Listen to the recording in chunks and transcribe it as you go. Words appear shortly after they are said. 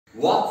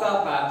What's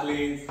up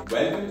athletes?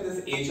 Welcome to this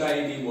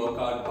HIIT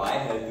workout by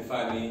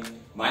HealthifyMe.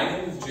 My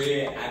name is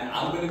Jay and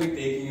I'm going to be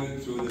taking you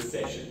through this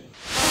session.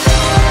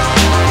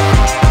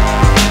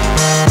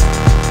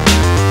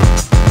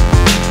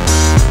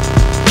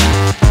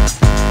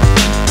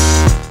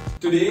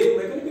 Today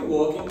we're going to be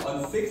working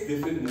on 6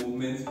 different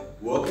movements,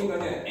 working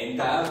on your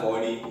entire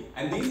body,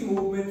 and these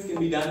movements can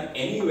be done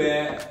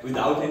anywhere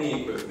without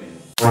any equipment.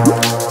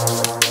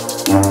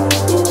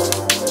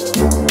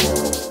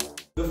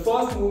 The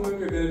first movement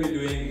we're going to be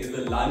doing is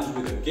a lunge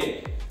with a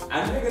kick,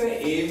 and we're going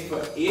to aim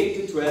for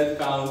 8 to 12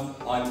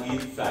 counts on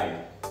each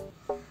side.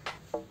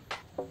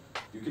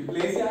 You can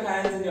place your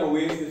hands in your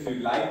waist if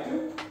you'd like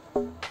to.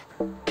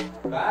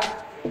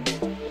 Back. And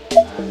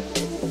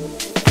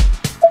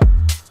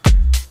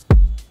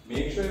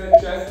make sure your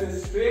chest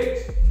is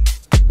straight.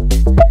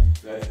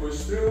 Let's push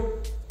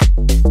through.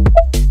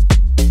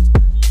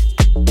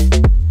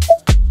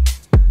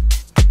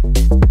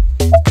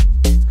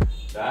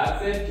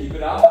 That's it, keep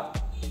it up.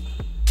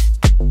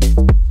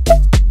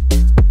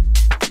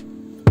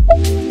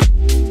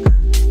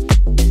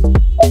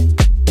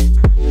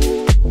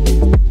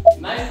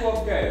 Nice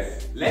work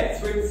guys. Let's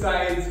switch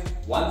sides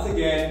once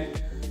again.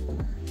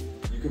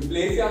 You can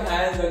place your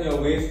hands on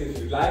your waist if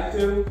you'd like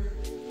to.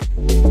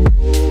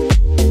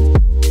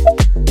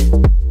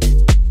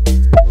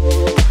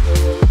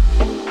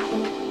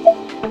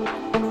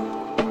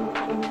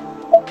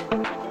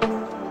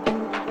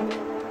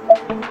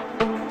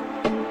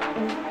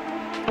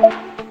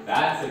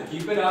 That's it,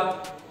 keep it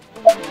up.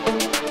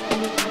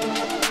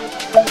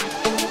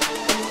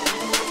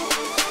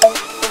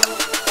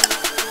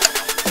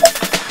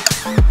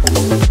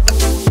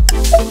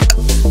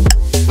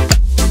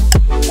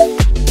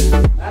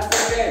 That's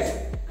it guys,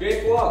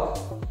 great work.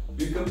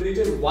 You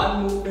completed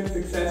one movement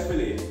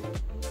successfully.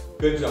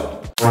 Good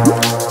job.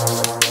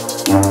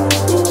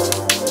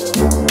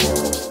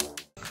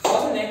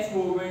 For the next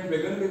movement,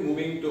 we're going to be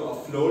moving to a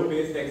floor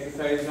based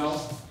exercise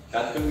now.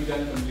 That's going to be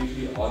done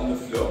completely on the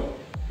floor.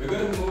 We're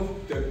going to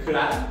move the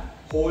cramp,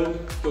 hold,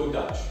 toe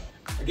touch.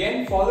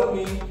 Again, follow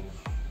me.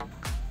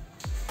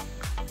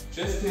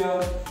 Just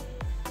here.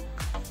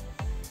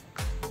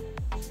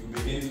 You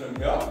begin from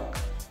here.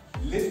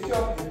 Lift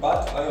your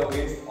butt or your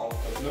waist off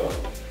the floor.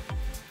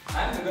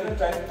 And we're going to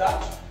try to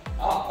touch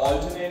our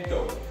alternate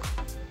toe.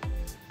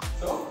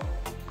 So,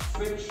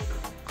 switch,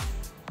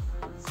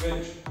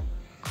 switch.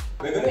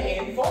 We're going to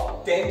aim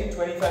for 10 to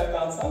 25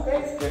 counts now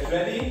guys. Get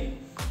ready.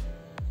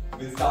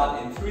 We'll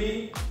start in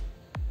 3,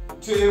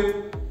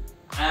 2,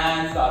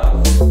 and start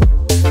off.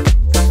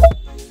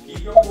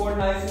 Keep your core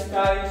nice and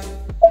tight.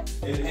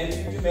 It'll help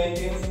you to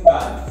maintain some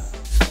balance.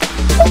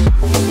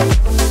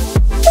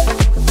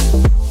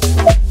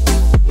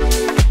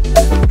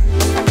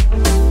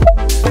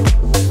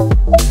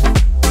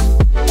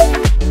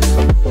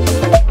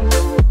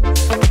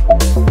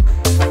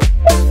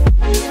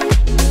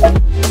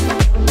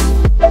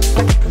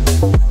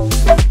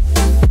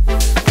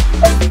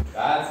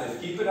 That's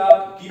it. Keep it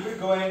up. Keep it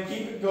going.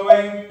 Keep it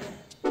going.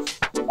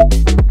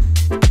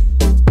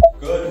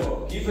 Good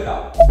work. Keep it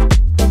up.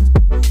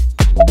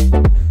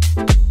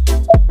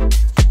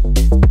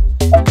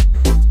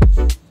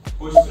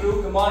 Push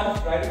through. Come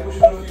on. Try to push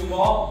for a few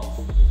more.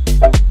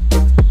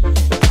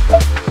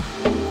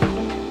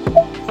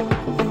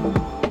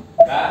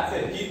 That's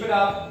it. Keep it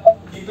up.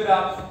 Keep it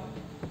up.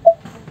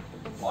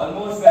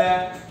 Almost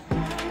there.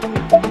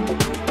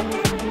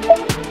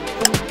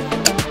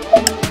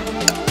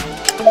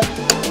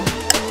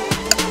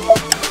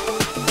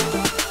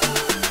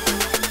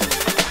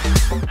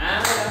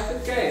 And that's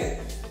it guys.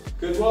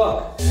 Good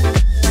work.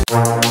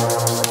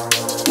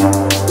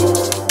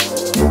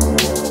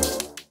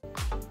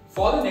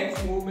 For the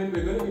next movement,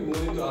 we're going to be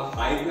moving to a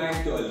high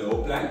plank to a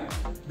low plank.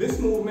 This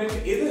movement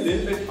is a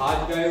little bit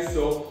hard guys,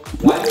 so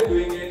while you're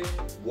doing it,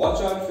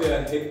 watch out for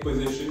your hip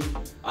position.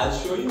 I'll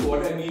show you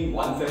what I mean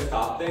once I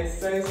start the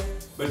exercise,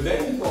 but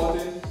very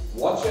important,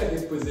 watch your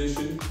hip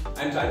position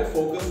and try to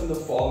focus on the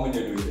form when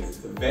you're doing this.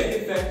 It's a very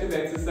effective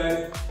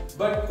exercise,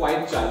 but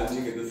quite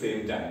challenging at the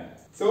same time.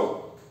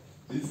 So,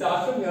 we'll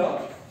start from here.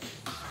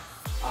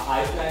 A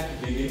high plank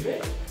to begin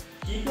with.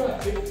 Keep your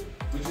hip,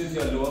 which is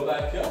your lower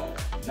back here,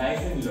 nice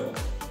and low.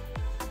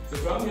 So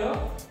from here,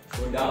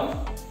 go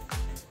down,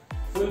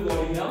 full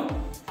body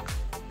down,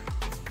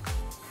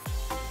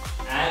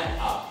 and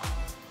up.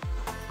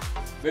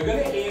 We're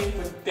going to aim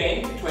for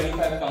 10 to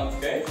 25 counts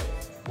guys.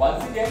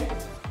 Once again,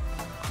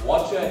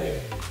 watch your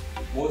hip.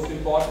 Most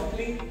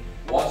importantly,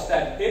 watch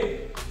that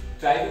hip.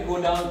 Try to go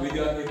down with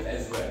your hip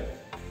as well.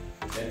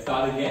 Let's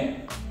start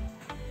again.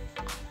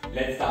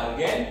 Let's start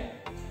again.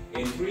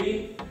 In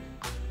 3,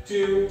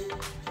 2,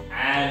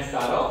 and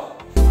start off.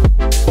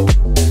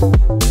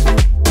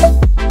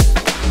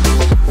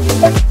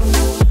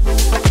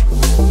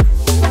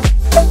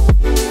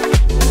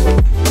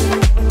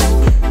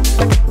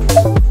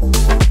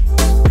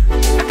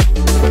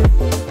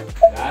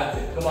 That's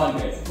it. Come on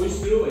guys. Push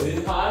through. It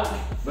is hard,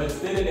 but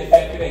still an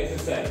effective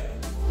exercise.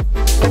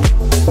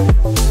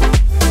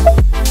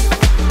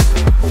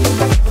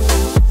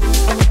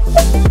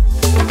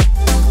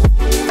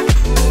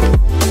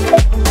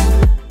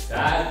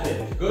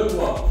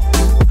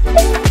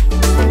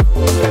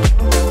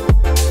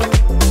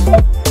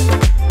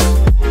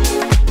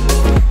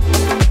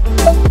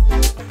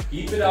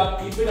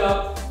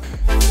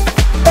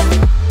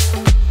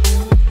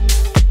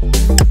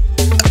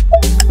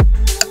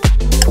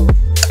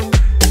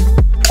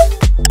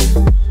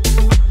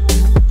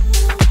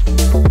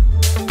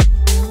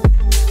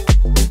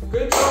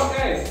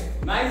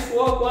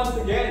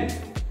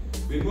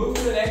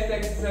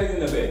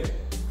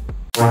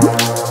 For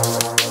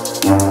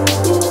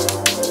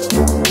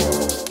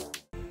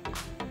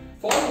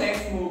the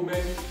next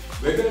movement,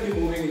 we're going to be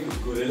moving into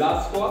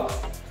gorilla squats.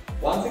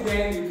 Once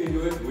again, you can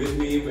do it with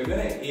me. We're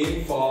going to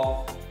aim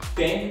for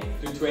 10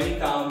 to 20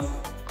 counts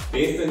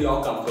based on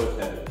your comfort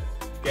level.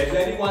 Get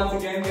ready once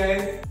again,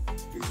 guys.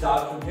 We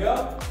start from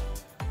here.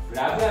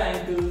 Grab your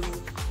ankles,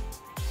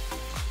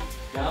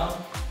 down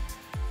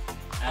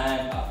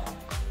and up,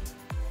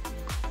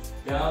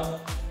 down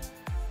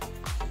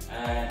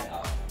and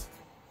up.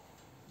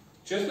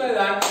 Just like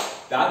that,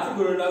 that's a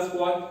gorilla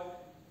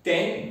squat,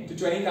 10 to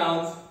 20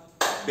 counts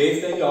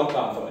based on your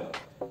comfort.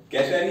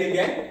 Get ready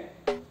again.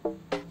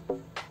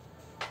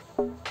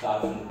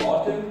 Start from the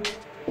bottom.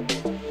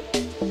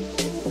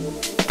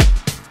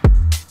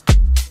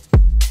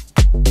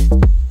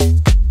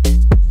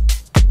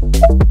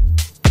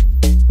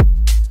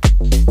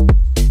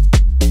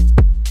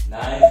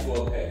 Nice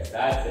work, guys.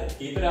 That's it.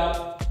 Keep it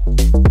up.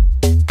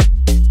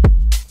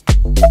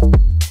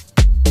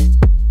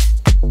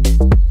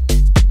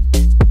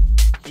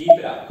 Keep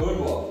it up. Good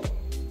work.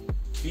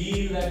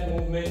 Feel that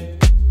movement.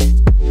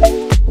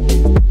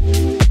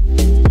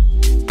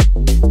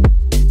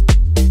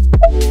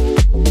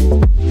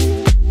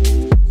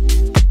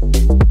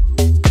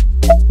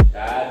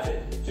 That's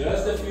it.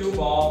 Just a few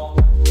more.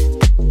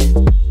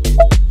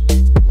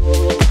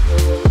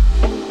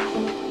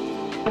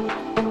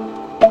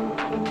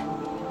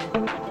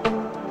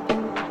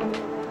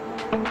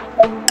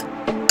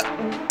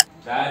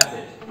 That's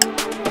it.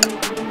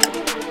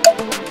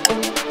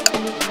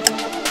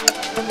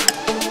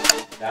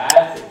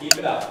 That's it. Keep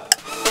it up.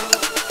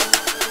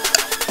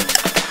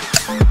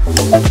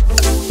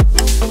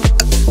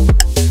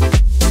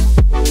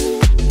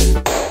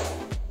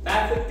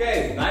 That's it,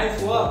 guys.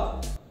 Nice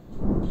work.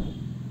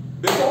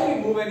 Before we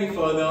move any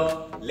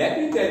further, let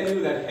me tell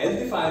you that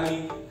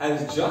HealthifyMe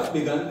has just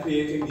begun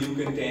creating new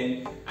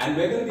content, and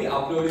we're going to be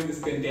uploading this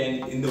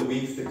content in the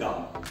weeks to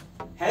come.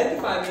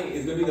 HealthifyMe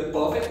is going to be the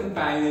perfect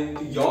companion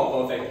to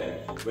your perfect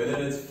health, whether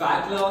it's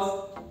fat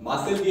loss,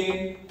 muscle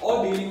gain,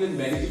 or dealing with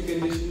medical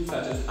conditions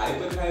such as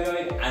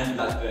hyperthyroid and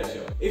blood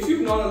pressure. If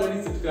you've not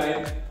already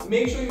subscribed,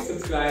 make sure you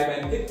subscribe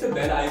and hit the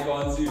bell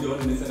icon so you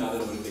don't miss another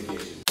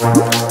notification.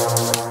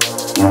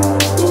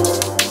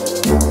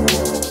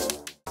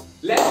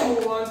 Let's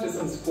move on to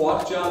some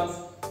squat jumps.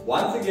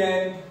 Once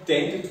again,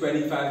 10 to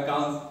 25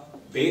 counts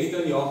based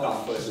on your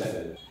comfort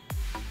level.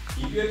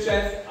 Keep your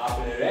chest up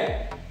and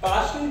erect,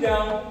 partially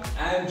down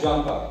and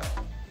jump up.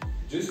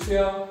 Just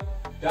here,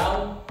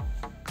 down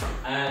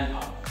and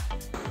up.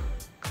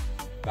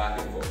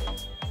 Back and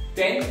forth.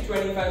 10 to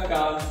 25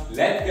 counts.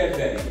 Let's get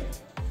ready.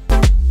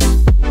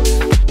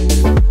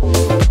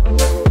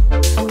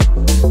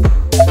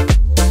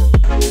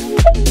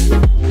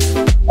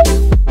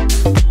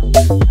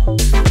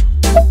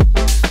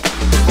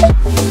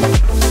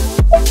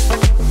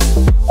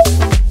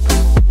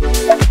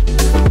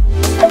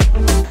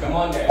 Come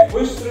on guys,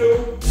 push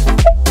through.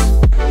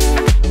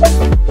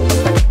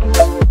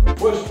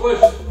 Push,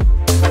 push.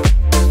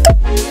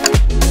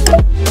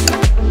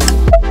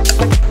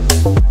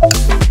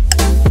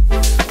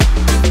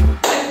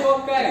 Nice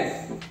work, guys.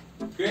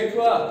 Great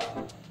work.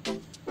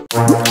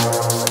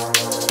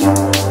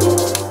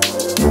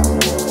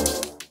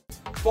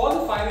 For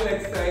the final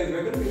exercise,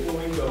 we're going to be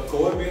moving to a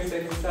core-based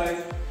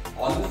exercise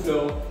on the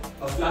floor,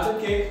 a flutter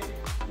kick.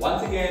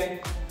 Once again,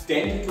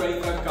 10 to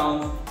 25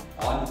 counts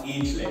on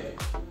each leg.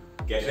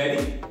 Get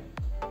ready?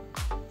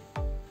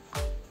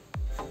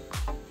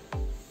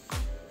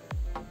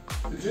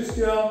 So just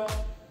here,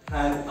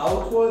 hands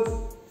outwards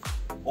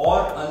or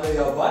under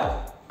your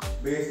butt,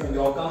 based on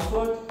your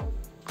comfort.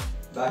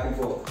 Back and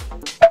forth.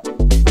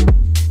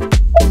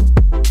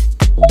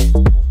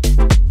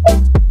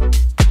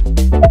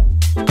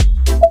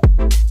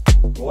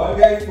 Go on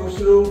guys, push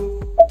through.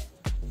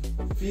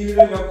 Feel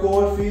it in your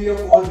core, feel your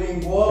core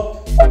being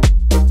worked.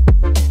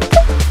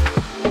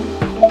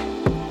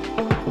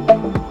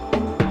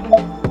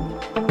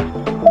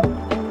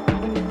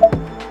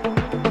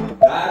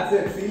 That's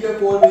it, feel your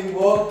core being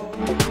worked.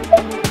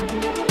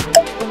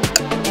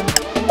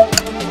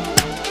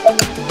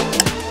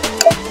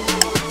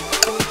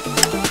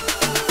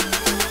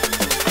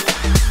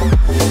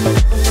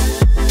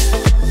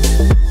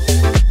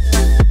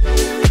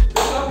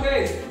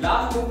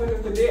 Last movement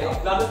of the day, a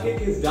flutter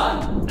kick is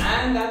done.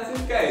 And that's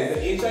it guys, the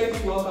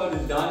HIIT workout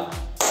is done.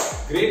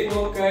 Great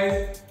work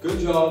guys, good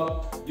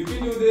job. You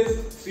can do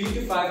this 3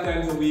 to 5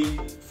 times a week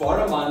for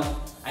a month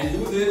and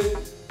do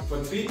this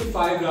for 3 to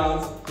 5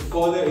 rounds to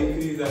further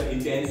increase that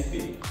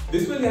intensity.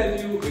 This will help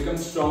you become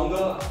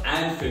stronger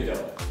and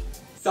fitter.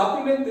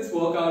 Supplement this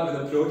workout with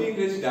a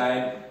protein-rich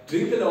diet,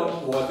 drink a lot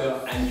of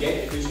water and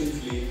get efficient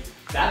sleep.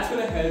 That's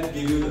going to help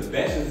give you the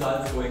best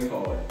results going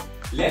forward.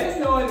 Let us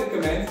know in the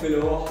comments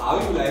below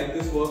how you like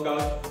this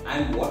workout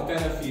and what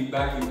kind of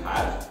feedback you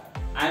have.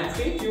 And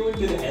stay tuned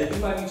to the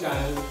HealthifyMe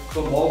channel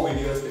for more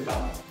videos to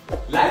come.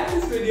 Like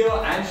this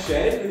video and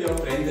share it with your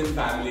friends and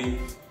family.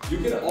 You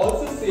can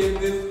also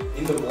save this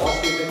in the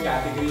watch later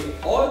category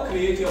or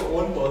create your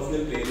own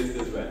personal playlist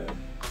as well.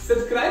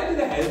 Subscribe to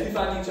the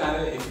HealthifyMe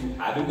channel if you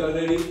haven't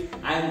already,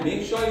 and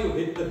make sure you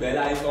hit the bell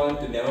icon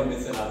to never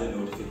miss another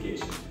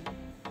notification.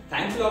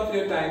 Thanks a lot for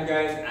your time,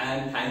 guys,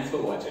 and thanks for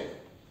watching.